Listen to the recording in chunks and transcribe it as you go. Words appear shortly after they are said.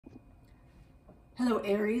Hello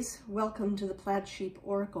Aries, welcome to the Plaid Sheep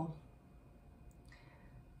Oracle.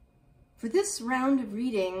 For this round of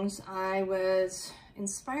readings, I was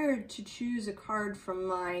inspired to choose a card from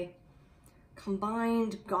my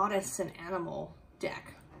combined goddess and animal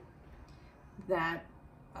deck that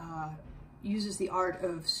uses the art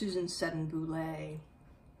of Susan Seddon-Boulay.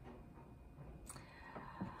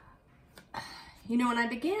 You know, when I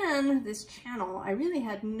began this channel, I really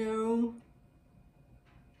had no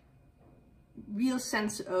real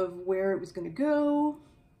sense of where it was going to go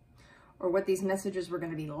or what these messages were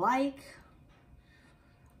going to be like.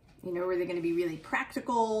 You know, were they going to be really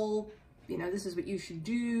practical? You know, this is what you should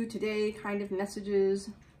do today kind of messages.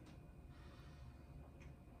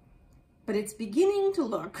 But it's beginning to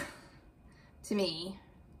look to me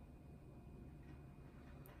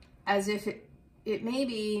as if it may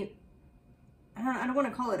be, I don't want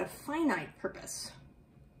to call it a finite purpose,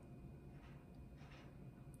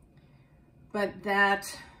 but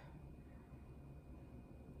that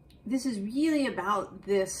this is really about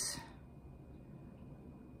this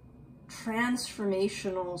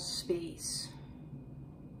transformational space.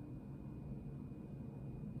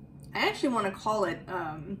 I actually want to call it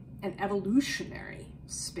an evolutionary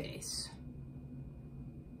space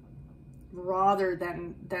rather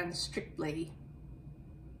than strictly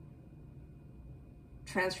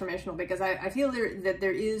transformational, because I feel that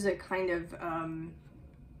there is a kind of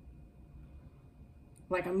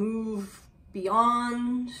like a move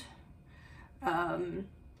beyond, you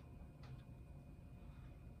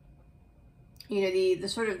know, the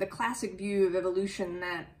sort of the classic view of evolution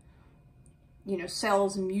that, you know,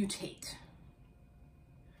 cells mutate,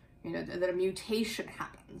 you know, that a mutation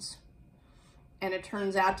happens and it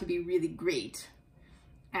turns out to be really great.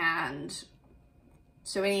 And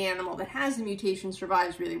so any animal that has the mutation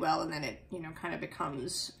survives really well, and then it, you know, kind of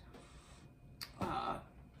becomes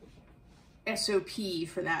SOP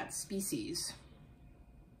for that species.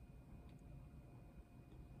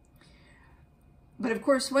 But of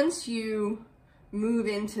course, once you move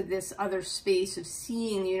into this other space of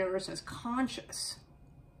seeing the universe as conscious,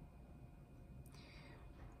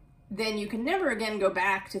 then you can never again go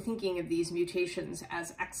back to thinking of these mutations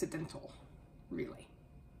as accidental, really.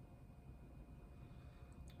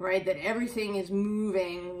 Right? That everything is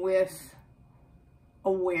moving with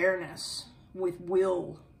awareness, with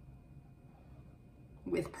will,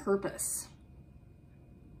 with purpose.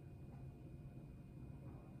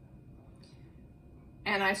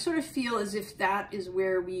 And I sort of feel as if that is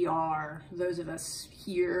where we are, those of us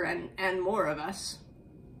here and more of us.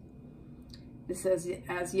 This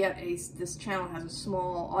this channel has a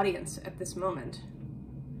small audience at this moment.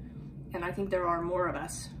 And I think there are more of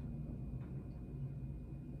us.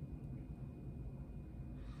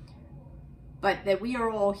 But that we are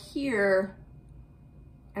all here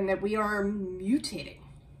and that we are mutating.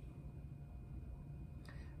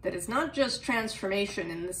 That it's not just transformation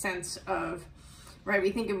in the sense of, right,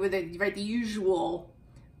 we think of with it, right, the usual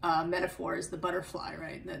metaphor is the butterfly,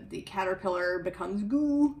 right? That the caterpillar becomes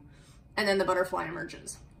goo and then the butterfly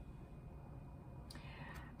emerges.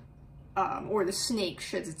 Or the snake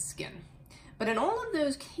sheds its skin. But in all of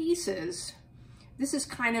those cases, this is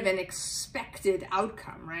kind of an expected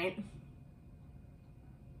outcome, right?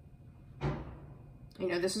 You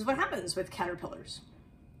know, this is what happens with caterpillars.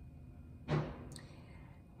 And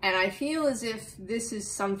I feel as if this is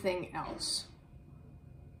something else.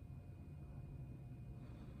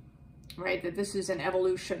 Right? That this is an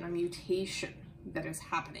evolution, a mutation that is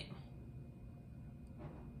happening.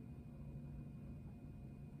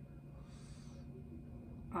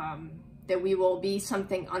 That we will be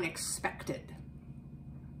something unexpected.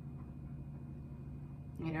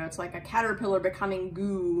 You know, it's like a caterpillar becoming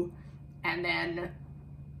goo and then,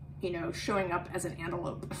 you know, showing up as an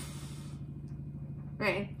antelope,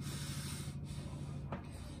 right?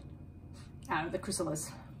 Out of the chrysalis.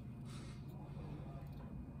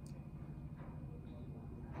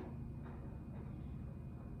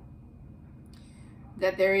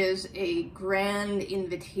 That there is a grand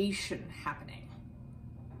invitation happening.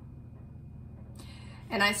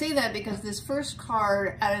 And I say that because this first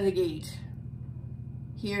card out of the gate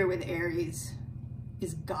here with Aries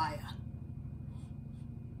is Gaia.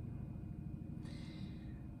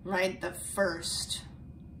 Right? The first.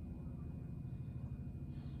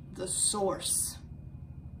 The source.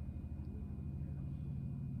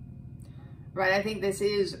 Right? I think this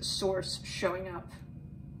is source showing up.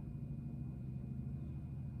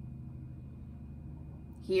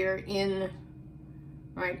 Here in,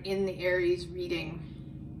 right, in the Aries reading.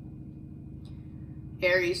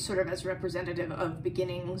 Aries sort of as representative of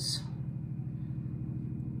beginnings,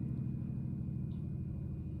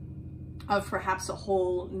 of perhaps a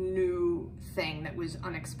whole new thing that was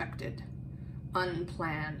unexpected,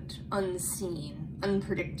 unplanned, unseen,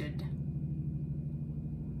 unpredicted.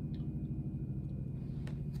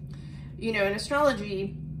 You know, in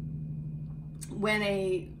astrology, when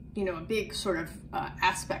a big sort of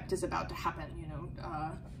aspect is about to happen,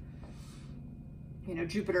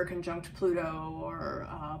 Jupiter conjunct Pluto, or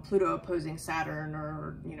Pluto opposing Saturn,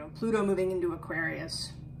 or, Pluto moving into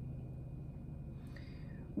Aquarius,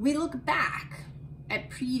 we look back at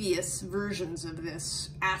previous versions of this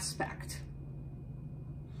aspect,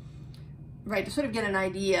 right, to sort of get an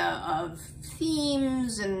idea of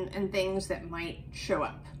themes and things that might show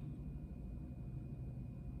up.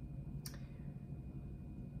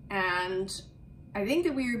 And I think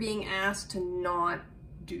that we are being asked to not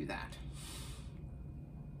do that.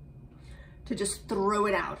 To just throw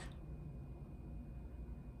it out.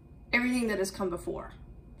 Everything that has come before,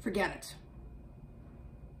 forget it.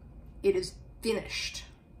 It is finished.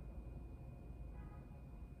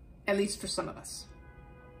 At least for some of us.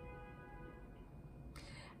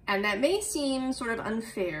 And that may seem sort of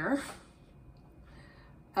unfair,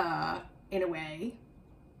 in a way.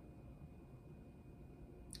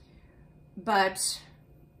 But,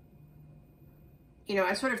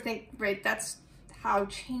 I sort of think, right, that's how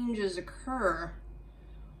changes occur.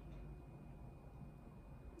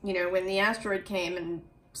 When the asteroid came and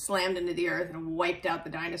slammed into the earth and wiped out the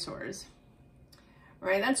dinosaurs,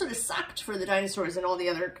 right, that sort of sucked for the dinosaurs and all the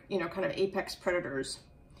other, kind of apex predators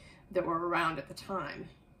that were around at the time.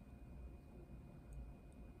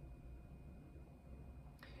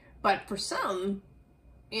 But for some,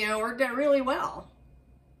 it worked out really well.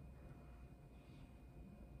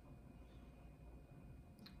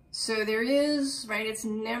 So there is, right, it's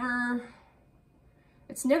never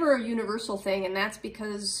a universal thing, and that's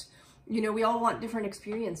because, we all want different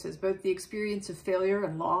experiences, both the experience of failure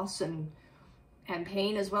and loss and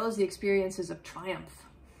pain, as well as the experiences of triumph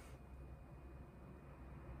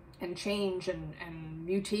and change and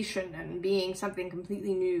mutation and being something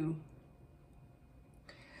completely new.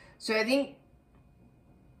 So I think,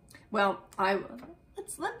 well,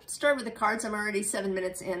 let's start with the cards. I'm already 7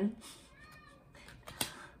 minutes in.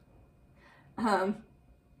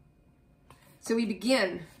 So we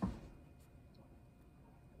begin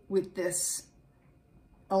with this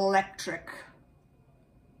electric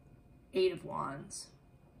Eight of Wands,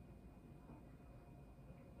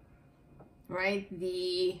 right?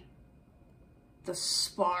 The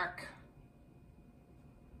spark,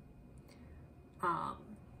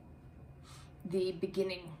 the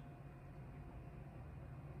beginning,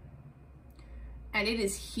 and it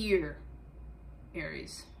is here,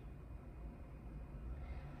 Aries.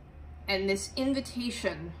 And this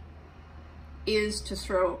invitation is to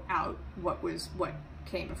throw out what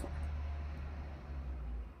came before.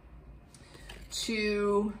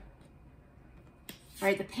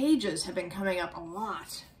 Right, the pages have been coming up a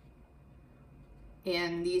lot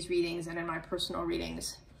in these readings and in my personal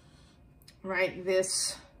readings, right?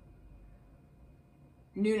 This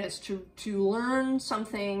newness, to learn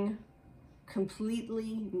something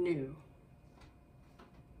completely new.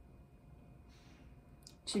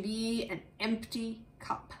 To be an empty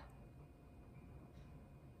cup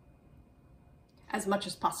as much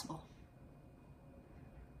as possible.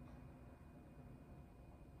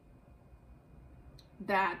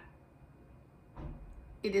 That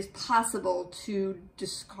it is possible to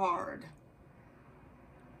discard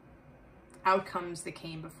outcomes that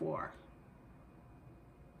came before,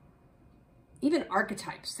 even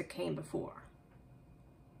archetypes that came before,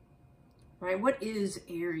 right? What is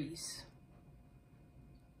Aries?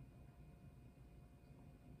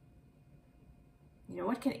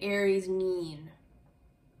 What can Aries mean,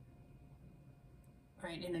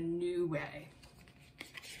 right, in a new way?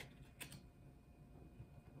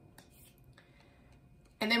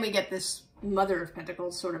 And then we get this Mother of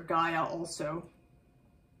Pentacles, sort of Gaia also.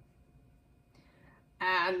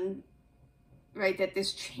 And, right, that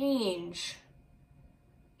this change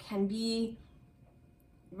can be,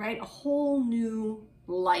 right, a whole new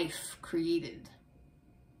life created.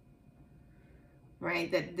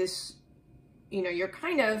 Right, that this, you're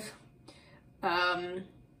kind of, I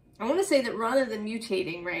want to say that rather than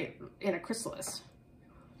mutating, right, in a chrysalis,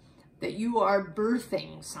 that you are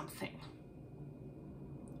birthing something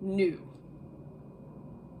new,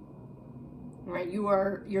 right?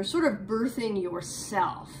 You're sort of birthing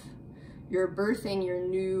yourself. You're birthing your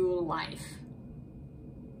new life.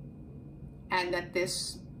 And that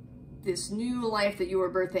this new life that you are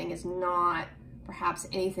birthing is not perhaps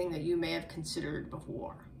anything that you may have considered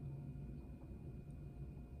before.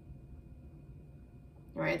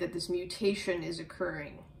 Right? That this mutation is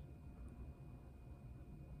occurring.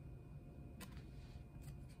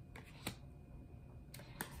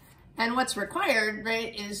 And what's required,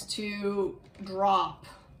 right, is to drop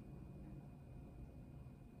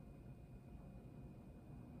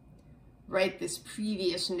right this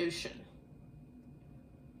previous notion,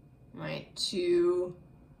 right, to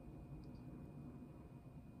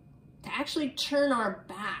actually turn our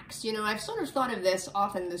backs. You know, I've sort of thought of this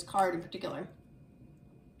often, this card in particular,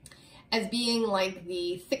 as being like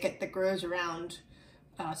the thicket that grows around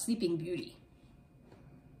Sleeping Beauty,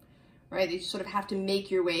 right? You sort of have to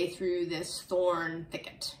make your way through this thorn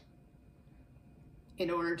thicket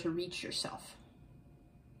in order to reach yourself.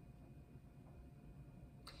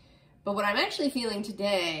 But what I'm actually feeling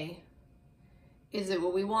today is that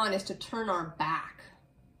what we want is to turn our back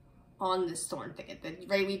on this thorn thicket. That,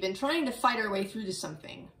 right, we've been trying to fight our way through to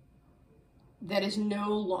something that is no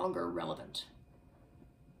longer relevant.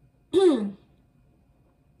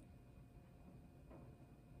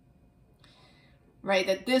 Right,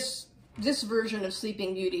 that this version of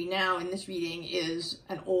Sleeping Beauty now in this reading is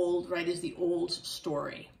an old, right, is the old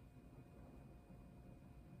story.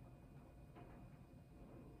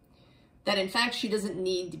 That in fact she doesn't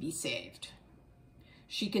need to be saved.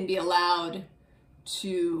 She can be allowed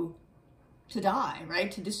to die,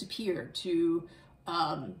 right? To disappear, to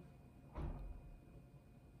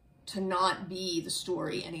not be the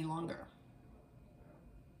story any longer.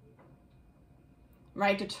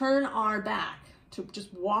 Right? To turn our back, to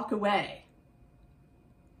just walk away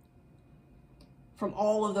from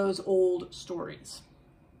all of those old stories.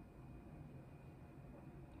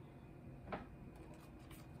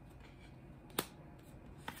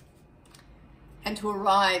 And to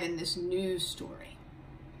arrive in this new story.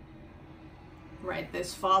 Right,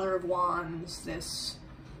 this Father of Wands, this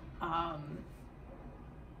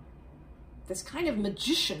this kind of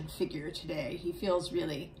magician figure today. He feels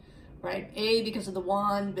really, right, A, because of the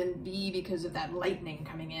wand, and B, because of that lightning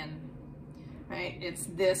coming in, right? It's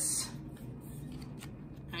this,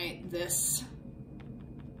 right, this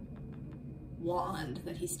wand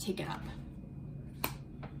that he's taken up,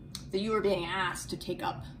 that you are being asked to take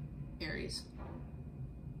up, Aries.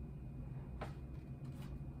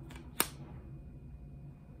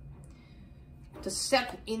 To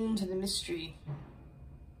step into the mystery.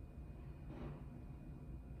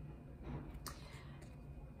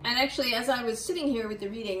 And actually, as I was sitting here with the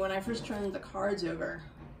reading, when I first turned the cards over,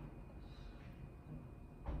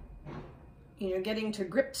 you know, getting to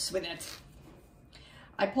grips with it,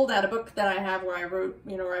 I pulled out a book that I have where I wrote,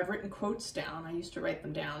 you know, where I've written quotes down. I used to write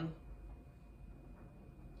them down.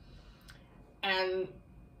 And,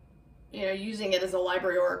 you know, using it as a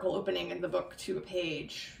library oracle, opening in the book to a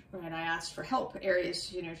page, right, I asked for help.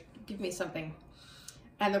 Aries, you know, give me something.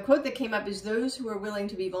 And the quote that came up is, "Those who are willing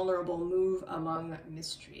to be vulnerable move among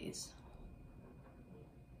mysteries."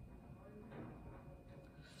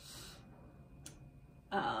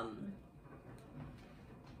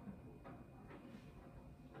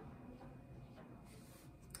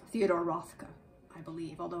 Theodore Rothko, I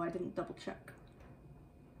believe, although I didn't double check.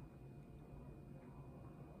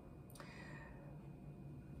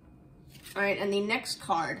 All right, and the next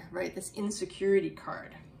card, right, this insecurity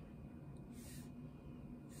card,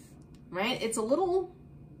 right? It's a little,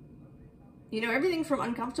 you know, everything from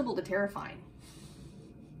uncomfortable to terrifying,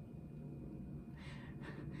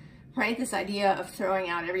 right? This idea of throwing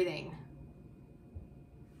out everything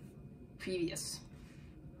previous.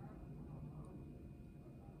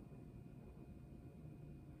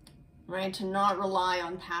 Right? To not rely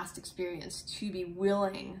on past experience, to be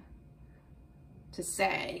willing to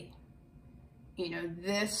say, you know,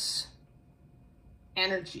 this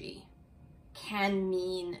energy can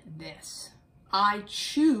mean this. I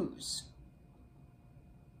choose.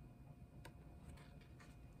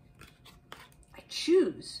 I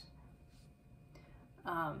choose.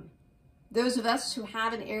 Those of us who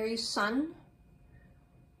have an Aries sun,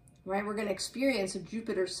 right, we're going to experience a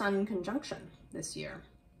Jupiter-Sun conjunction this year.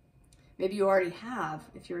 Maybe you already have,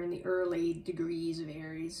 if you're in the early degrees of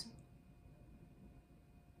Aries.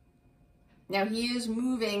 Now, he is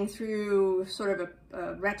moving through sort of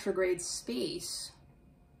a retrograde space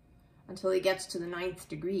until he gets to the 9th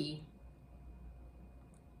degree.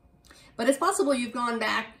 But it's possible you've gone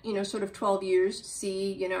back, you know, sort of 12 years to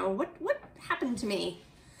see, you know, what happened to me,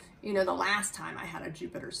 you know, the last time I had a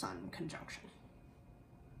Jupiter-Sun conjunction.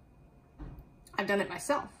 I've done it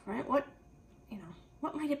myself, right?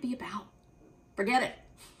 What might it be about? Forget it.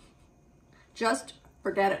 Just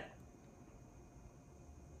forget it.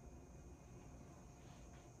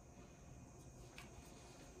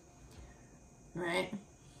 Right?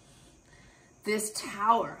 This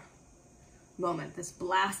tower moment, this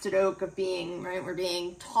blasted oak of being, right? We're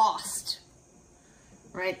being tossed,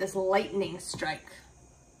 right? This lightning strike.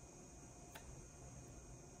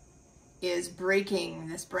 is breaking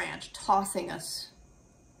this branch, tossing us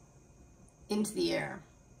into the air,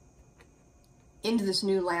 into this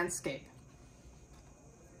new landscape,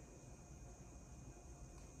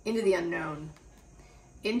 into the unknown,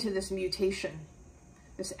 into this mutation,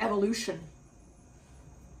 this evolution.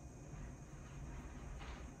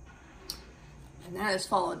 And that is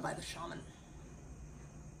followed by the shaman.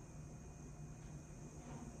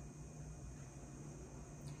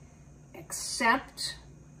 Accept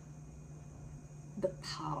the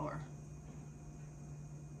power.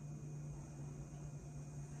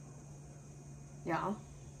 Yeah.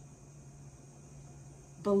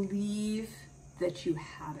 Believe that you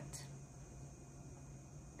have it.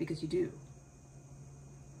 Because you do.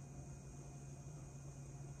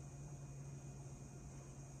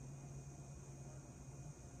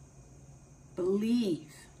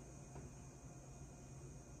 Believe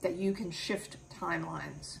that you can shift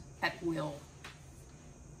timelines at will.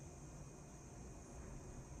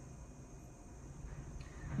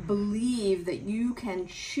 Believe that you can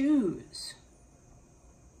choose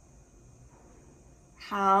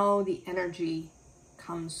how the energy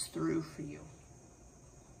comes through for you.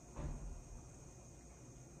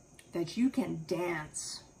 That you can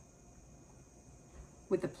dance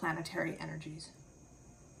with the planetary energies.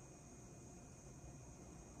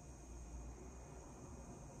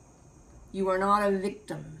 You are not a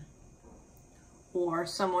victim or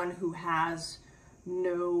someone who has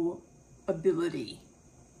no ability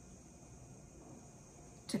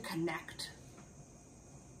to connect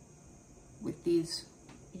with these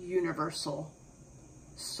universal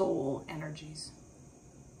soul energies.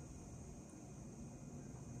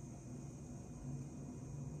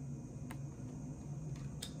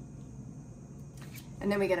 And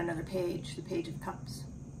then we get another page, the Page of Cups.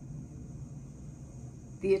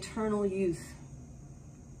 The eternal youth.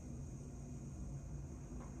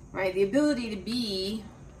 Right? The ability to be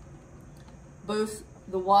both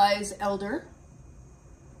the wise elder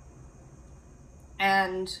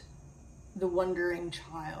and the wondering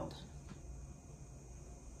child.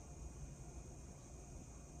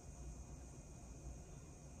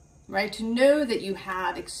 Right? To know that you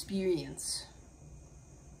have experience.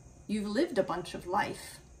 You've lived a bunch of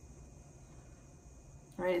life.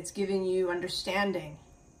 Right? It's giving you understanding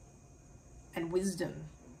and wisdom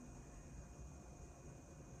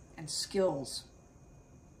and skills.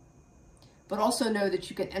 But also know that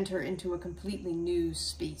you can enter into a completely new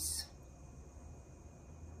space.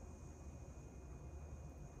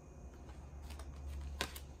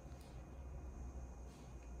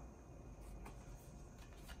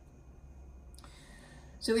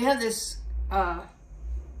 So we have this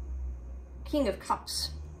King of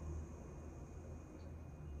Cups.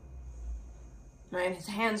 Right? His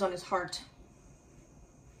hands on his heart.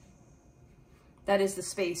 That is the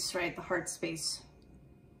space, right? The heart space.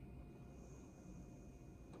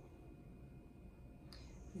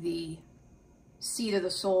 The seat of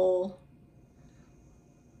the soul.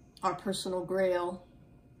 Our personal grail.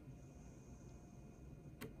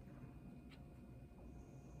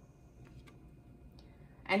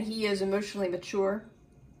 And he is emotionally mature.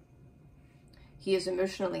 He is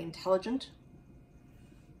emotionally intelligent.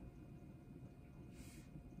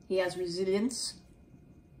 He has resilience,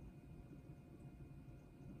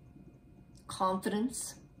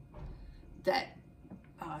 confidence that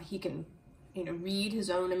he can, read his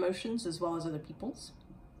own emotions as well as other people's.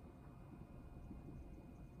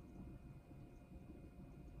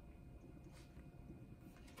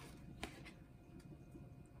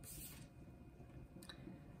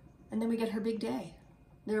 And then we get her big day.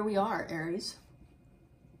 There we are, Aries.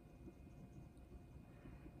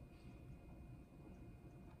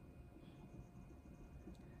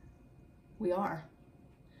 We are,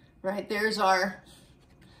 right? There's our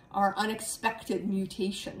unexpected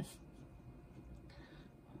mutation,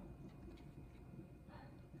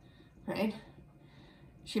 right?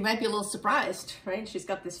 She might be a little surprised, right? She's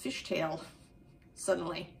got this fishtail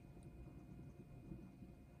suddenly.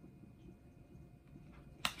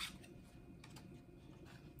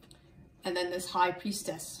 And then this High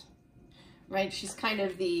Priestess, right? She's kind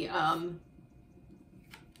of the,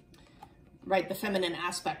 right, the feminine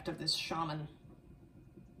aspect of this shaman.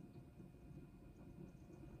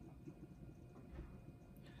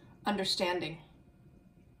 Understanding,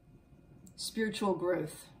 spiritual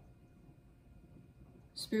growth,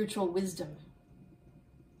 spiritual wisdom,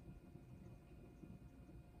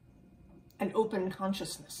 an open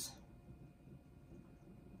consciousness,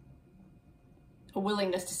 a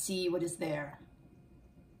willingness to see what is there.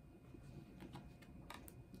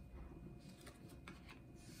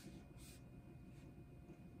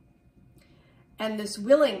 And this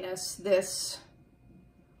willingness, this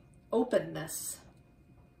openness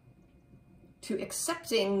to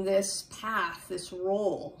accepting this path, this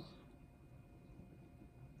role.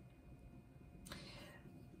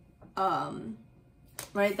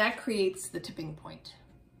 Right, that creates the tipping point.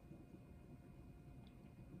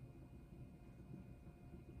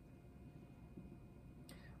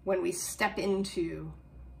 When we step into,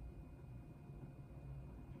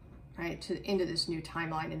 right, into this new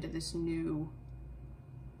timeline, into this new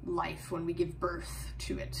life, when we give birth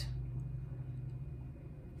to it.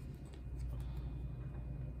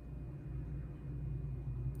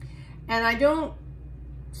 And I don't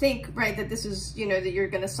think, right, that this is, you know, that you're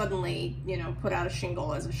going to suddenly, you know, put out a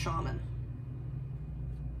shingle as a shaman.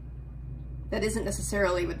 That isn't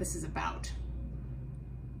necessarily what this is about.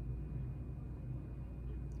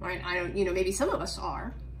 Right? I don't, you know, maybe some of us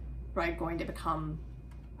are, right, going to become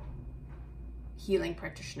healing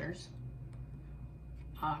practitioners,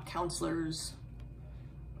 counselors,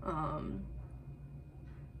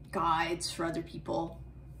 guides for other people.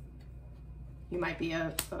 You might be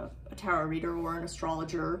a tarot reader or an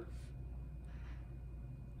astrologer.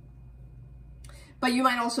 But you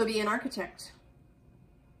might also be an architect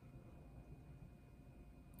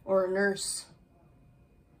or a nurse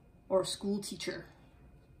or a school teacher.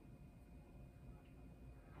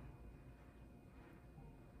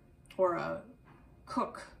 Or a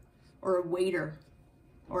cook or a waiter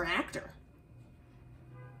or an actor.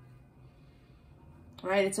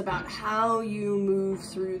 Right? It's about how you move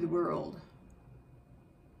through the world.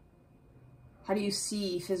 How do you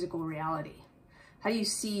see physical reality? How do you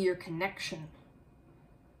see your connection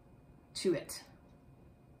to it?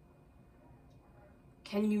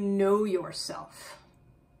 Can you know yourself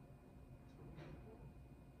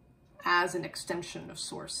as an extension of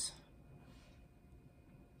Source?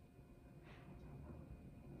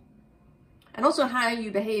 And also how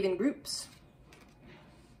you behave in groups.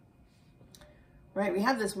 Right, we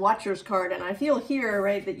have this Watcher's card, and I feel here,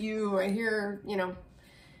 right, that you, right here, you know,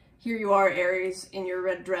 here you are, Aries, in your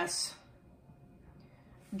red dress,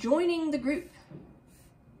 joining the group.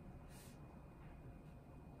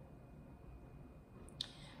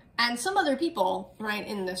 And some other people, right,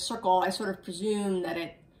 in this circle, I sort of presume that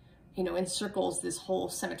it, you know, encircles this whole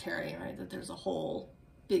cemetery, right, that there's a whole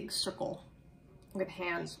big circle with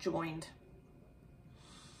hands joined.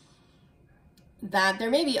 That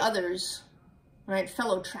there may be others, right,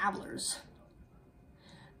 fellow travelers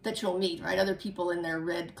that you'll meet, right, other people in their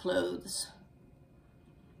red clothes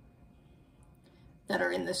that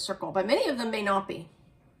are in this circle, but many of them may not be.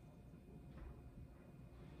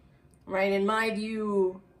 Right, in my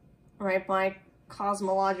view, right, my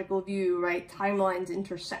cosmological view, right, timelines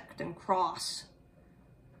intersect and cross.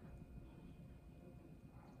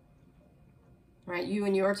 Right, you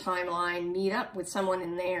and your timeline meet up with someone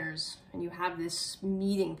in theirs, and you have this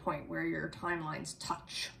meeting point where your timelines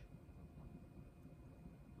touch.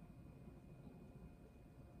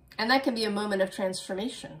 And that can be a moment of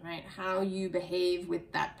transformation, right? How you behave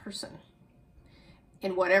with that person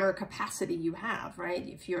in whatever capacity you have, right?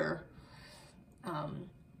 If you're,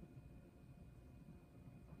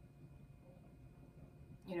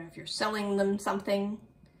 you know, if you're selling them something,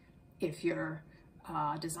 if you're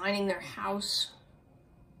designing their house,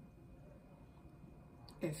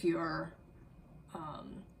 if you're,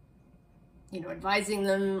 you know, advising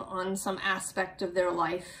them on some aspect of their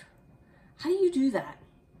life, how do you do that?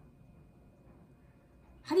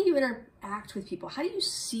 How do you interact with people? How do you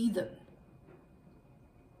see them?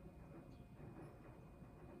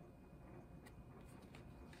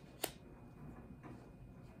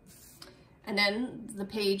 And then the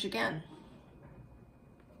page again.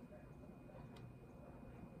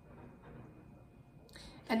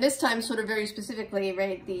 And this time, sort of very specifically,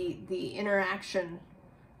 right, the interaction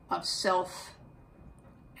of self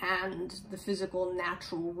and the physical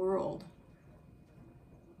natural world.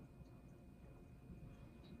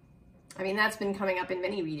 I mean, that's been coming up in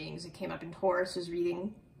many readings. It came up in Taurus's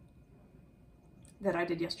reading that I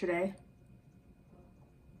did yesterday.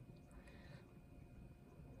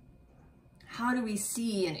 How do we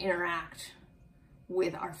see and interact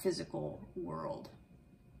with our physical world?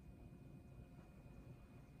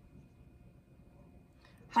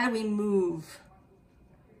 How do we move,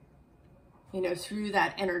 you know, through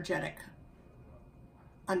that energetic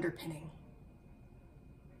underpinning?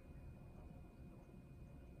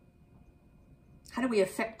 How do we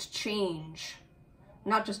affect change,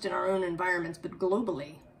 not just in our own environments, but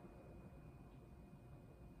globally?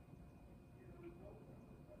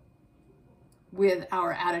 With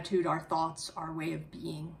our attitude, our thoughts, our way of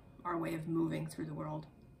being, our way of moving through the world.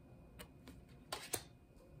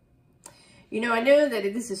 You know, I know that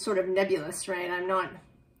this is sort of nebulous, right? I'm not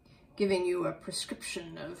giving you a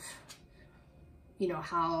prescription of, you know,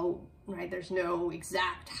 how, right? There's no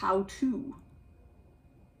exact how-to.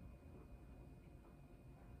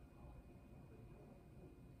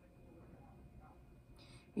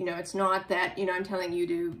 You know, it's not that, you know, I'm telling you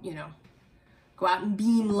to, you know, go out and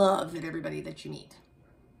beam love at everybody that you meet.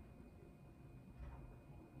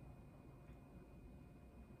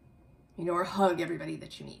 You know, or hug everybody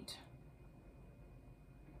that you meet.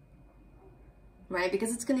 Right?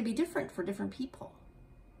 Because it's going to be different for different people.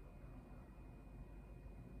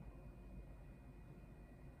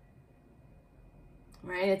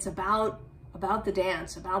 Right? It's about the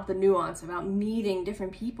dance, about the nuance, about meeting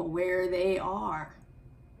different people where they are.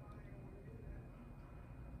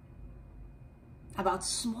 About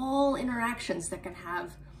small interactions that can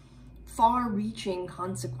have far-reaching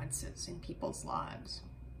consequences in people's lives.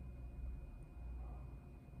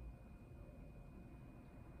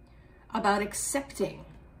 About accepting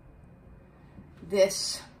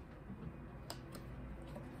this,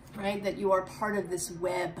 right? That you are part of this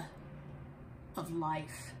web of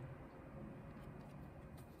life.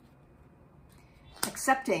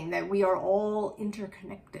 Accepting that we are all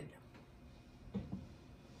interconnected.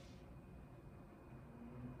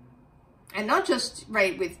 And not just,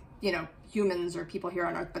 right, with, you know, humans or people here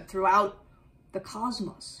on Earth, but throughout the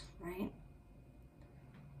cosmos, right?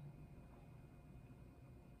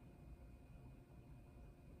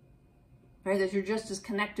 Right, that you're just as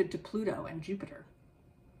connected to Pluto and Jupiter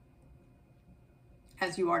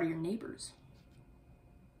as you are to your neighbors.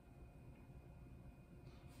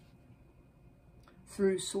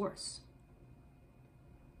 Through Source.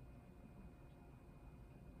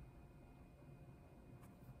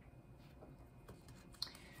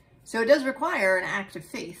 So it does require an act of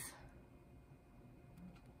faith.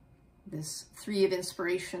 This Three of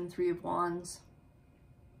Inspiration, Three of Wands.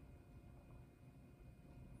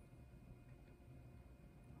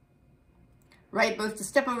 Right, both to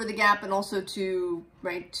step over the gap and also to,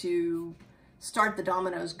 right, to start the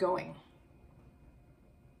dominoes going.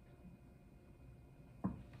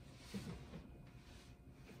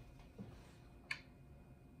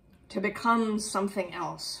 To become something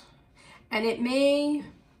else. And it may,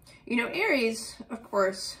 you know, Aries, of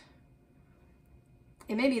course,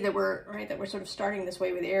 it may be that we're, right, that we're sort of starting this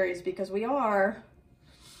way with Aries because we are,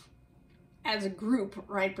 as a group,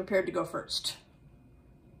 right, prepared to go first.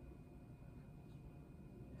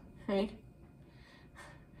 Right?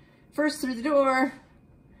 First through the door,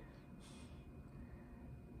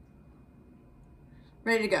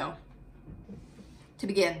 ready to go, to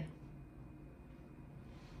begin,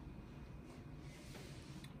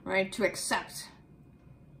 right? To accept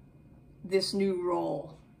this new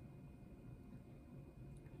role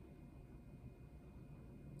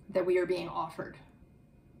that we are being offered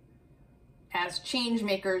as change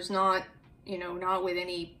makers, not, you know, not with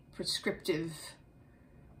any prescriptive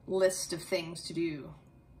list of things to do.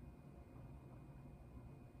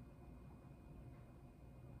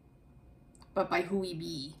 But by who we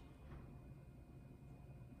be,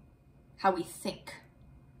 how we think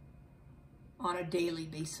on a daily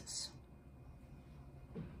basis.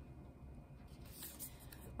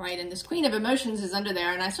 Right, and this Queen of Emotions is under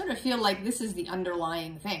there, and I sort of feel like this is the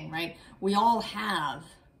underlying thing, right? We all have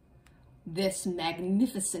this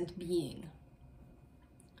magnificent being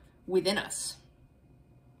within us.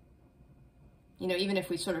 You know, even if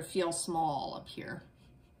we sort of feel small up here.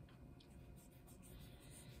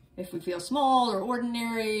 If we feel small or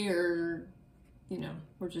ordinary or, you know,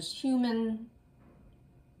 we're just human.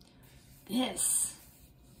 This,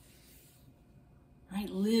 right,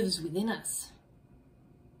 lives within us.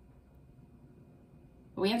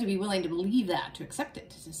 But we have to be willing to believe that, to accept it,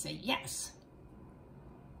 to say yes.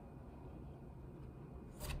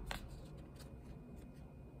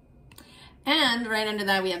 And right under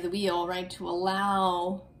that, we have the wheel, right, to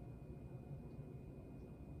allow,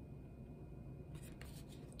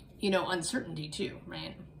 you know, uncertainty too,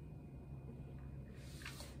 right?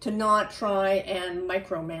 To not try and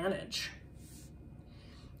micromanage.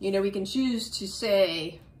 You know, we can choose to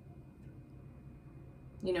say,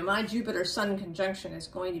 you know, my Jupiter-Sun conjunction is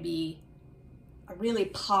going to be a really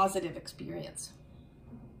positive experience.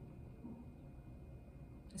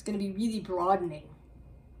 It's going to be really broadening.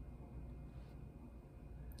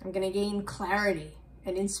 I'm going to gain clarity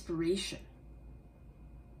and inspiration.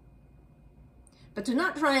 But to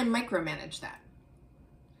not try and micromanage that,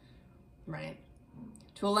 right?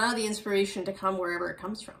 To allow the inspiration to come wherever it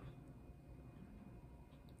comes from.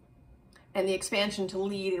 And the expansion to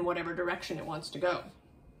lead in whatever direction it wants to go.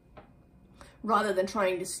 Rather than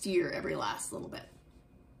trying to steer every last little bit.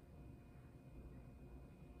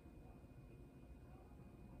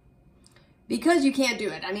 Because you can't do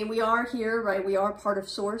it. I mean, we are here, right? We are part of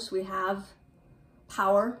Source. We have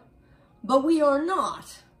power, but we are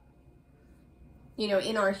not, you know,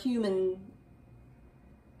 in our human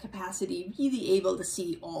capacity, really able to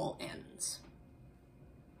see all ends.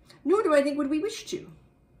 Nor do I think would we wish to,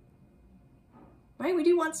 right? We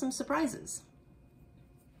do want some surprises.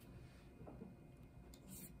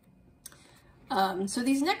 So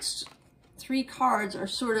these next three cards are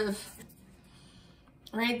sort of,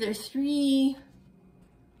 right, there's three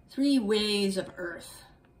ways of Earth.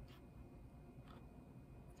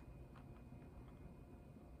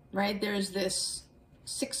 Right, there's this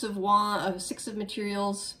Six of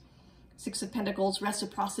Materials, Six of Pentacles,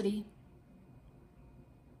 reciprocity,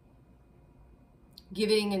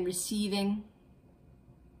 giving and receiving,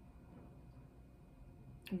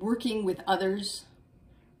 working with others,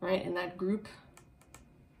 right, in that group.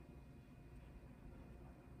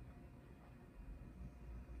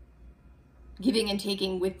 Giving and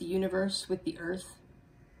taking with the universe, with the earth.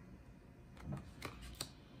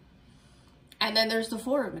 And then there's the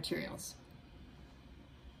Four of Materials,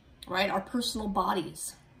 right? Our personal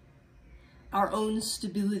bodies, our own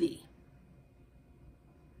stability,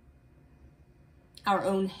 our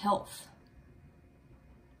own health.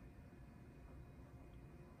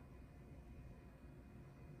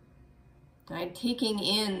 Right? Taking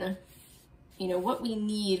in, you know, what we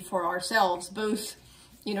need for ourselves, both,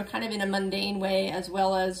 you know, kind of in a mundane way as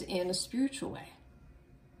well as in a spiritual way.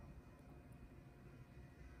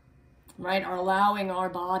 Right? Are allowing our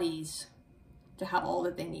bodies to have all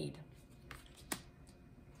that they need.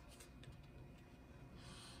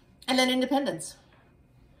 And then independence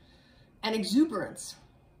and exuberance.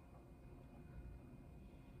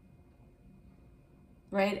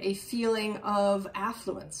 Right? A feeling of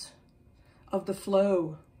affluence, of the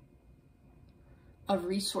flow, of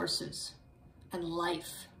resources and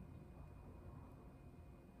life.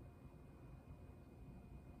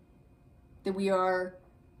 That we are,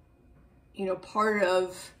 you know, part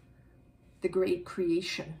of the great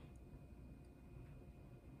creation.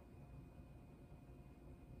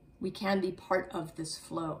 We can be part of this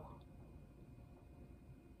flow.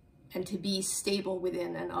 And to be stable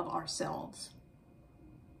within and of ourselves.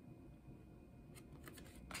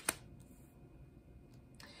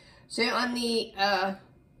 So on the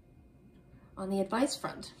advice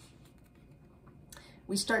front,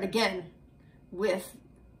 we start again with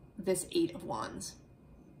this Eight of Wands.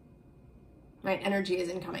 Right, energy is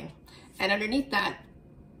incoming. And underneath that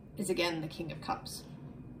is again the King of Cups.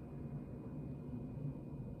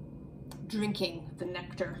 Drinking the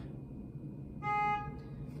nectar.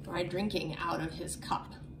 Right, drinking out of his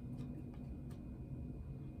cup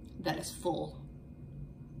that is full.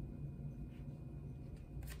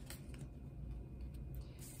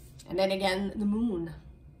 And then again, the moon.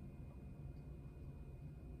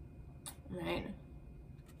 Right?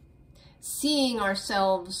 Seeing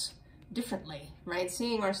ourselves differently, right?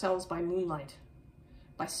 Seeing ourselves by moonlight,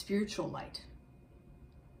 by spiritual light.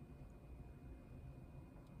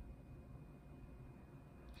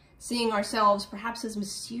 Seeing ourselves perhaps as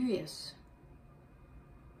mysterious.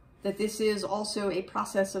 That this is also a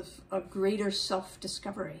process of greater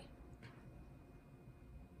self-discovery.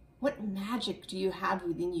 What magic do you have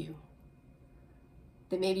within you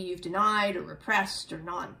that maybe you've denied or repressed or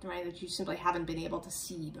not, right? That you simply haven't been able to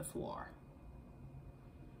see before?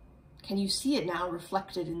 Can you see it now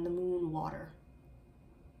reflected in the moon water?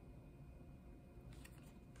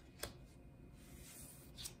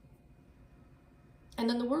 And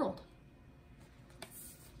then the world.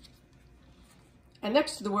 And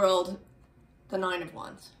next to the world, the Nine of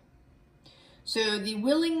Wands. So the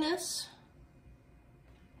willingness,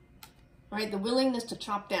 right? The willingness to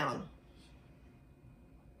chop down.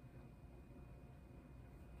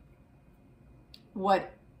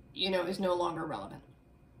 What, you know, is no longer relevant.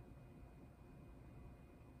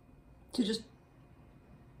 To just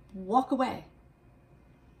walk away.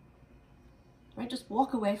 Right? Just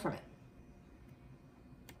walk away from it.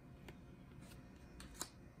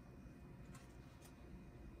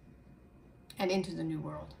 And into the new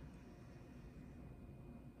world.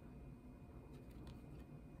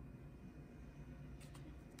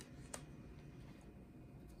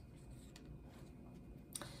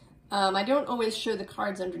 I don't always show the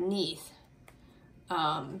cards underneath,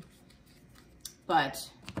 but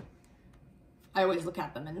I always look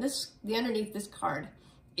at them. And the underneath this card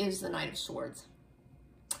is the Knight of Swords.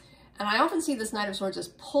 And I often see this Knight of Swords as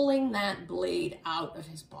pulling that blade out of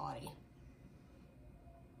his body.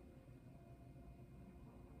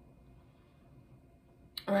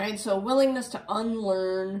 All right, so willingness to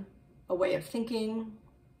unlearn a way of thinking,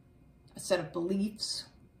 a set of beliefs,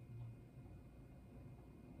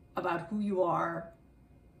 about who you are,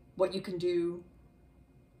 what you can do,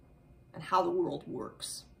 and how the world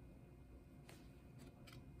works.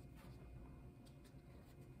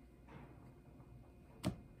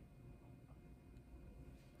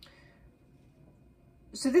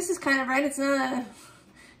 So this is kind of, right, it's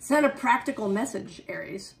not a practical message,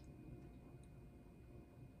 Aries.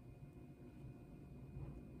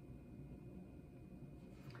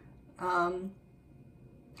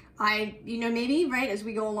 Maybe, right, as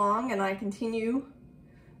we go along and I continue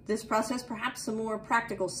this process, perhaps some more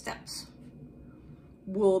practical steps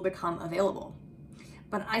will become available.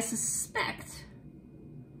 But I suspect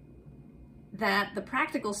that the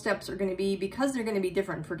practical steps are going to be, because they're going to be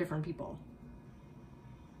different for different people,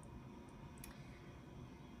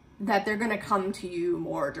 that they're going to come to you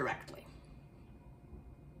more directly.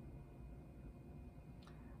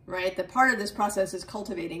 Right? That part of this process is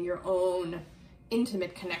cultivating your own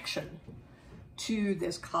intimate connection to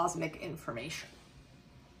this cosmic information.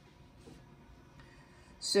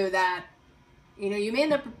 So that, you may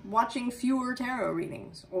end up watching fewer tarot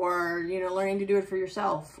readings, or, learning to do it for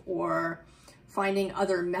yourself, or finding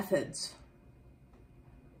other methods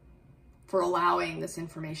for allowing this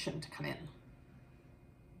information to come in.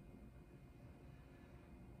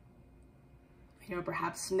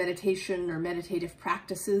 Perhaps meditation or meditative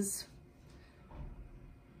practices,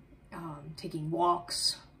 taking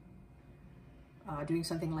walks, doing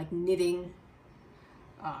something like knitting,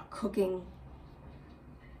 cooking,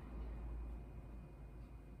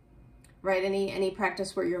 right? Any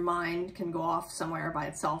practice where your mind can go off somewhere by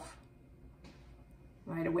itself,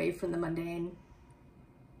 right, away from the mundane.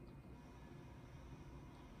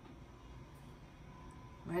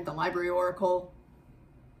 Right, the library oracle,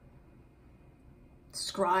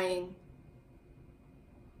 scrying,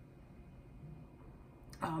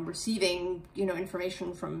 receiving,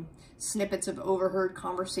 information from snippets of overheard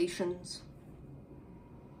conversations.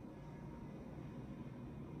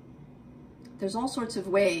 There's all sorts of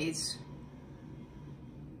ways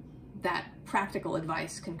that practical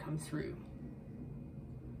advice can come through.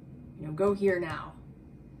 Go here now.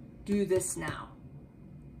 Do this now.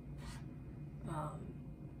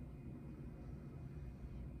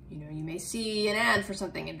 You may see an ad for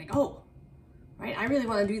something and think, oh, right, I really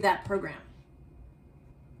want to do that program.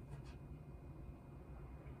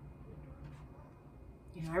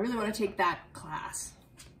 I really want to take that class,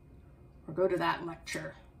 or go to that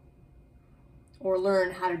lecture, or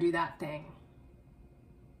learn how to do that thing.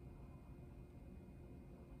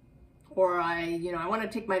 Or I want to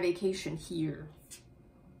take my vacation here.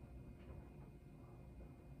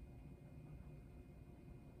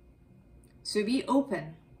 So be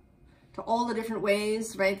open to all the different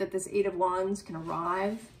ways, right, that this Eight of Wands can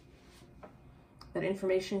arrive, that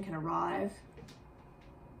information can arrive.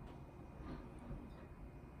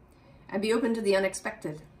 And be open to the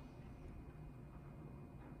unexpected.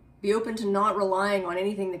 Be open to not relying on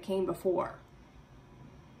anything that came before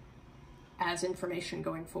as information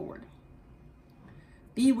going forward.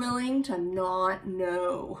 Be willing to not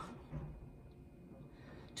know.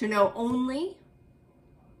 To know only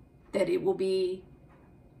that it will be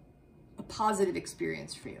a positive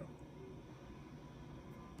experience for you.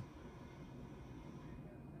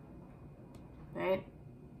 Right?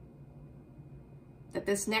 That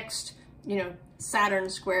this next, Saturn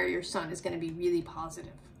square your sun is going to be really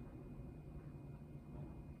positive.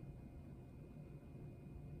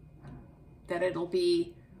 That it'll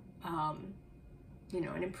be,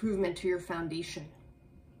 an improvement to your foundation.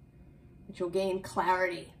 That you'll gain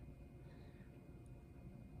clarity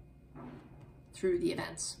through the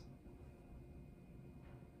events.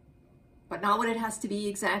 But not what it has to be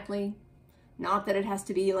exactly. Not that it has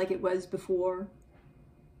to be like it was before.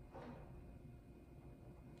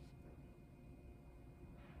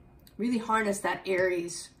 Really harness that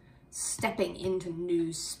Aries stepping into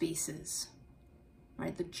new spaces,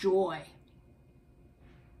 right? The joy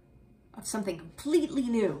of something completely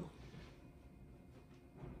new.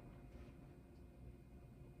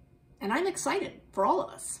 And I'm excited for all of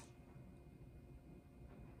us.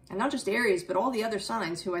 And not just Aries, but all the other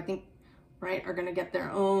signs who I think, right, are going to get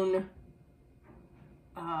their own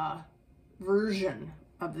version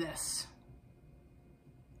of this.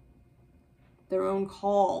 Their own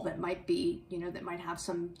call that might be, that might have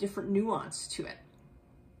some different nuance to it.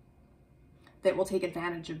 That will take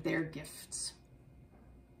advantage of their gifts.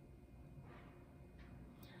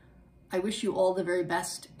 I wish you all the very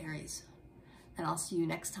best, Aries. And I'll see you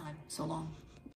next time. So long.